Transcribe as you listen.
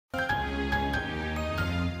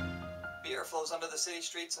flows under the city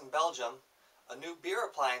streets in Belgium, a new beer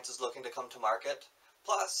appliance is looking to come to market,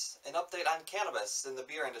 plus an update on cannabis in the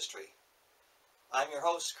beer industry. I'm your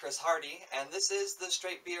host, Chris Hardie, and this is the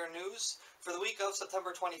Strait Beer News for the week of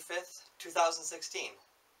September 25th, 2016.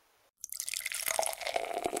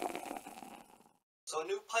 So a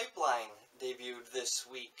new pipeline debuted this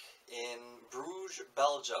week in Bruges,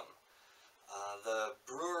 Belgium. The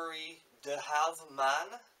brewery De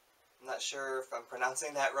Haveman. I'm not sure if I'm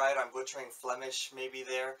pronouncing that right. I'm butchering Flemish maybe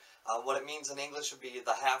there. What it means in English would be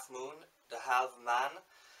the half moon, De Haveman.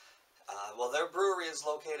 Well, their brewery is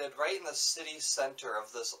located right in the city center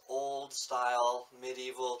of this old style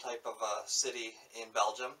medieval type of city in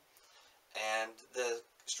Belgium. And the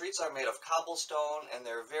streets are made of cobblestone and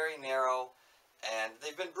they're very narrow. And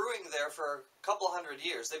they've been brewing there for a couple hundred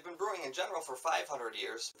years. They've been brewing in general for 500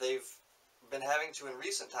 years. They've been having to, in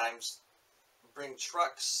recent times, bring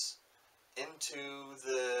trucks into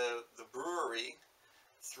the brewery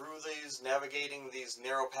through navigating these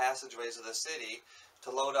narrow passageways of the city to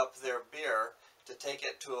load up their beer to take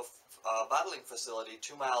it to a bottling facility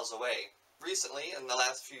 2 miles away. Recently, in the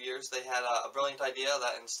last few years, they had a brilliant idea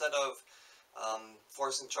that instead of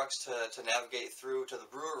forcing trucks to navigate through to the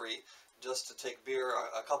brewery just to take beer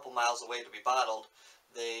a couple miles away to be bottled,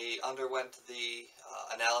 they underwent the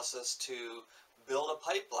analysis to build a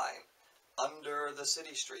pipeline under the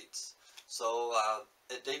city streets. So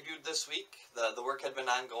it debuted this week. The work had been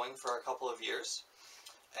ongoing for a couple of years,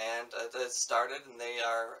 and it started, and they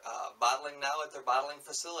are bottling now at their bottling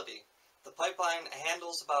facility. The pipeline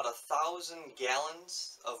handles about 1,000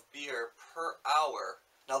 gallons of beer per hour.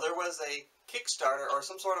 Now, there was a Kickstarter or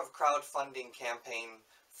some sort of crowdfunding campaign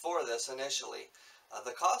for this initially.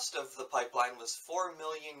 The cost of the pipeline was 4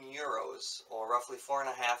 million euros, or roughly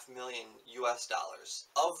 $4.5 million US dollars.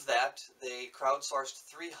 Of that, they crowdsourced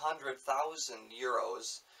 300,000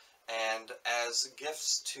 euros, and as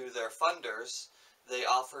gifts to their funders, they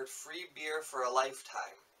offered free beer for a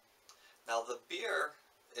lifetime. Now, the beer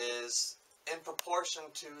is in proportion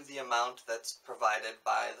to the amount that's provided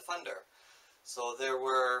by the funder. So there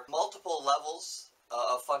were multiple levels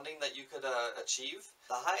of funding that you could achieve.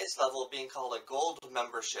 The highest level being called a gold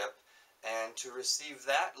membership, and to receive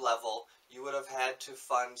that level you would have had to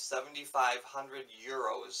fund 7,500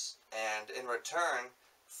 euros, and in return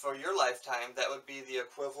for your lifetime that would be the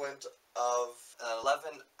equivalent of an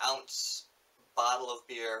 11-ounce bottle of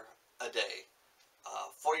beer a day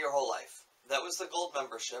for your whole life. That was the gold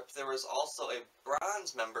membership. There was also a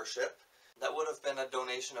bronze membership that would have been a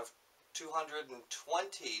donation of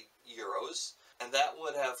 220 euros, and that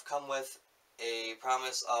would have come with a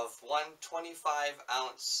promise of one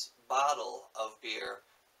 25-ounce bottle of beer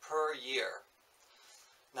per year.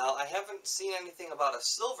 Now, I haven't seen anything about a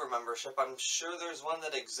silver membership. I'm sure there's one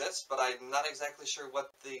that exists, but I'm not exactly sure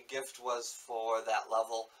what the gift was for that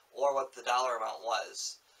level or what the dollar amount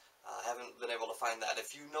was. I haven't been able to find that.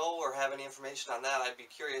 If you know or have any information on that, I'd be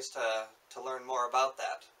curious to learn more about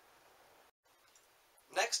that.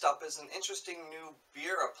 Next up is an interesting new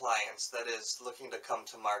beer appliance that is looking to come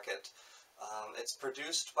to market. It's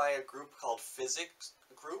produced by a group called Fizzics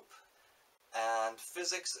group, and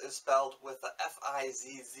Fizzics is spelled with the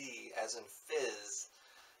F-I-Z-Z as in fizz.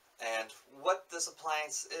 And what this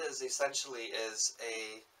appliance is essentially is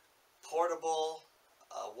a portable,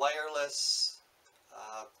 wireless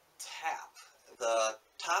tap. The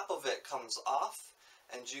top of it comes off,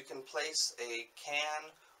 and you can place a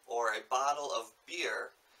can or a bottle of beer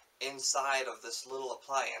inside of this little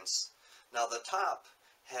appliance. Now, the top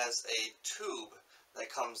has a tube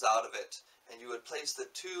that comes out of it, and you would place the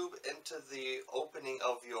tube into the opening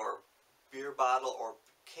of your beer bottle or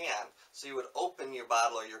can. So you would open your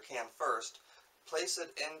bottle or your can first, place it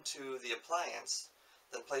into the appliance,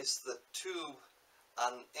 then place the tube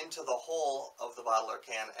into the hole of the bottle or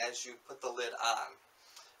can as you put the lid on.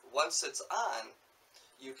 Once it's on,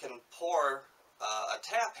 you can pour a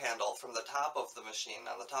tap handle from the top of the machine,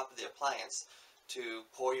 on the top of the appliance, to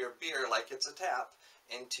pour your beer like it's a tap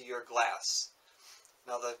into your glass.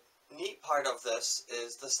 Now, the neat part of this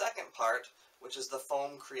is the second part, which is the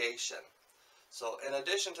foam creation. So in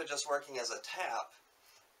addition to just working as a tap,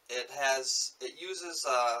 it uses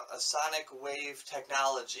a sonic wave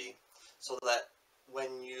technology, so that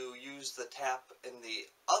when you use the tap in the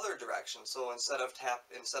other direction, so instead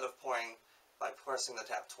of pouring by pressing the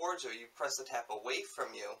tap towards you, you press the tap away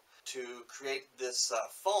from you to create this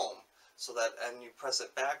foam, so that, and you press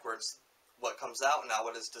it backwards, what comes out now,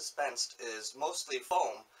 what is dispensed, is mostly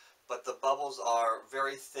foam, but the bubbles are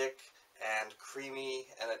very thick and creamy,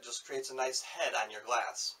 and it just creates a nice head on your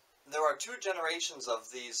glass. There are two generations of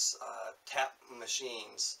these tap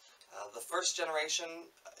machines. The first generation,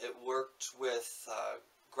 it worked with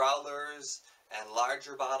growlers and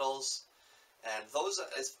larger bottles, and those,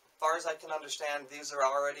 as far as I can understand, these are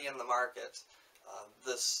already in the market.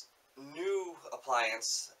 This new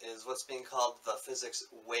appliance is what's being called the Fizzics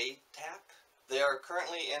Tap. They are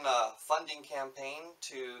currently in a funding campaign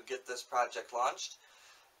to get this project launched,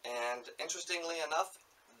 and interestingly enough,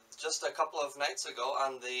 just a couple of nights ago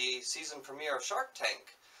on the season premiere of Shark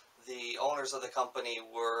Tank, the owners of the company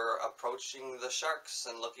were approaching the sharks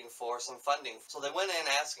and looking for some funding. So they went in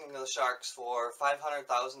asking the sharks for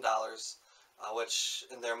 $500,000, which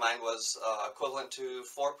in their mind was equivalent to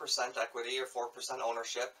 4% equity or 4%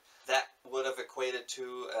 ownership. That would have equated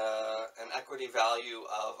to an equity value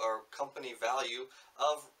of, or company value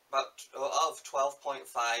of about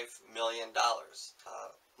 $12.5 million.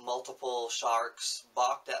 Multiple sharks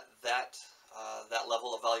balked at that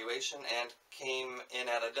level of valuation and came in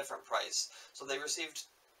at a different price. So they received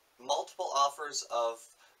multiple offers of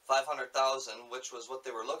 $500,000, which was what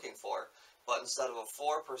they were looking for, but instead of a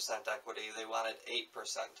 4% equity, they wanted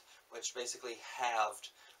 8%, which basically halved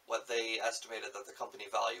what they estimated that the company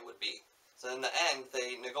value would be. So in the end,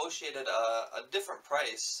 they negotiated a different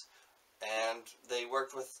price, and they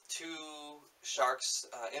worked with two sharks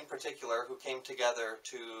in particular who came together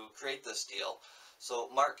to create this deal. So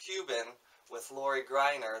Mark Cuban with Lori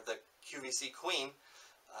Greiner, the QVC queen,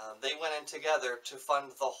 they went in together to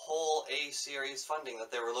fund the whole A-series funding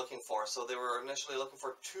that they were looking for. So they were initially looking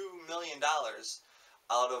for $2 million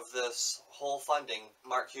out of this whole funding.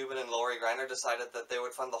 Mark Cuban and Lori Greiner decided that they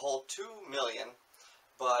would fund the whole $2 million,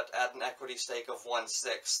 but at an equity stake of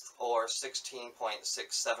 1/6 or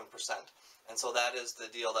 16.67%. And so that is the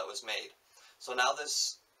deal that was made. So now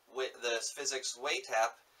this Fizzics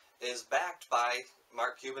Tap is backed by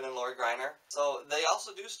Mark Cuban and Lori Greiner. So they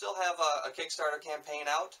also do still have a Kickstarter campaign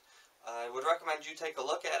out. I would recommend you take a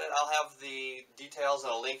look at it. I'll have the details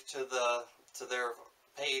and a link to their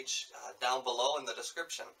page down below in the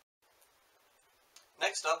description.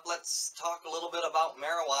 Next up, let's talk a little bit about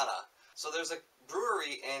marijuana. So there's a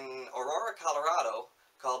brewery in Aurora, Colorado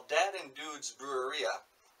called Dad and Dude's Breweria,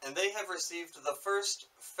 and they have received the first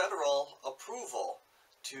federal approval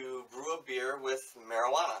to brew a beer with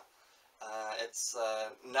marijuana. It's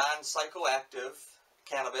non-psychoactive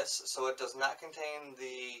cannabis, so it does not contain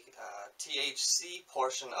the THC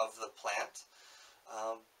portion of the plant,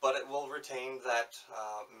 but it will retain that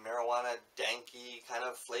marijuana danky kind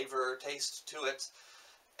of flavor taste to it,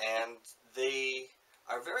 and they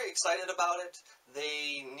are very excited about it.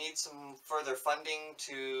 They need some further funding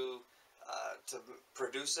to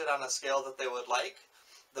produce it on a scale that they would like.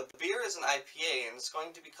 The beer is an IPA, and it's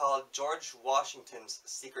going to be called George Washington's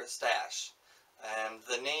Secret Stash. And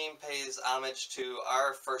the name pays homage to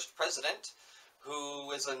our first president, who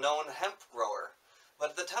is a known hemp grower.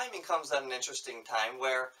 But the timing comes at an interesting time,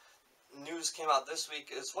 where news came out this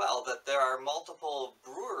week as well that there are multiple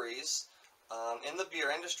breweries in the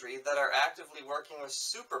beer industry that are actively working with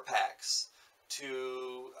super PACs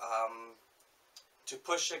to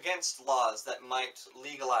push against laws that might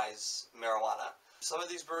legalize marijuana. Some of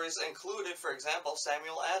these breweries included, for example,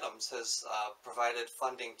 Samuel Adams has provided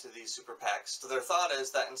funding to these super PACs. So their thought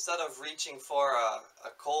is that instead of reaching for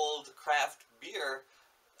a cold craft beer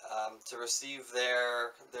to receive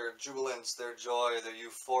their jubilance, their joy, their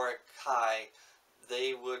euphoric high,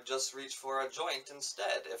 they would just reach for a joint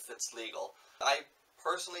instead if it's legal. I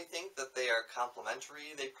personally think that they are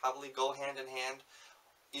complementary. They probably go hand in hand.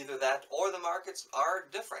 Either that or the markets are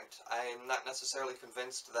different. I'm not necessarily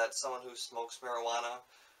convinced that someone who smokes marijuana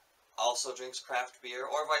also drinks craft beer,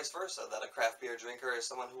 or vice versa, that a craft beer drinker is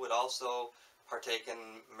someone who would also partake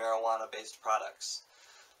in marijuana-based products.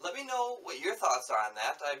 Let me know what your thoughts are on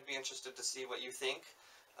that. I'd be interested to see what you think,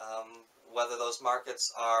 whether those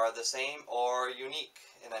markets are the same or unique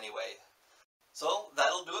in any way. So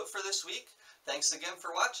that'll do it for this week. Thanks again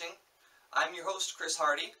for watching. I'm your host, Chris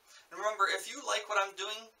Hardie. And remember, if you like what I'm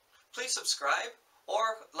doing, please subscribe,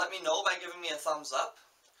 or let me know by giving me a thumbs up.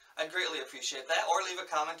 I'd greatly appreciate that, or leave a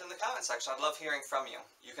comment in the comment section. I'd love hearing from you.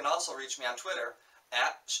 You can also reach me on Twitter,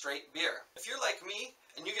 @StraightBeer. If you're like me,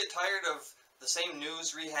 and you get tired of the same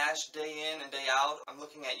news rehashed day in and day out, I'm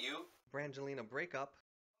looking at you. Brangelina breakup.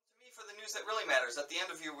 To me for the news that really matters at the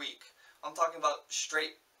end of your week. I'm talking about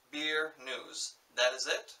straight beer news. That is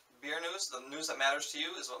it. Beer news, the news that matters to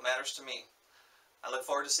you is what matters to me. I look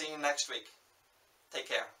forward to seeing you next week. Take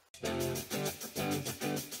care.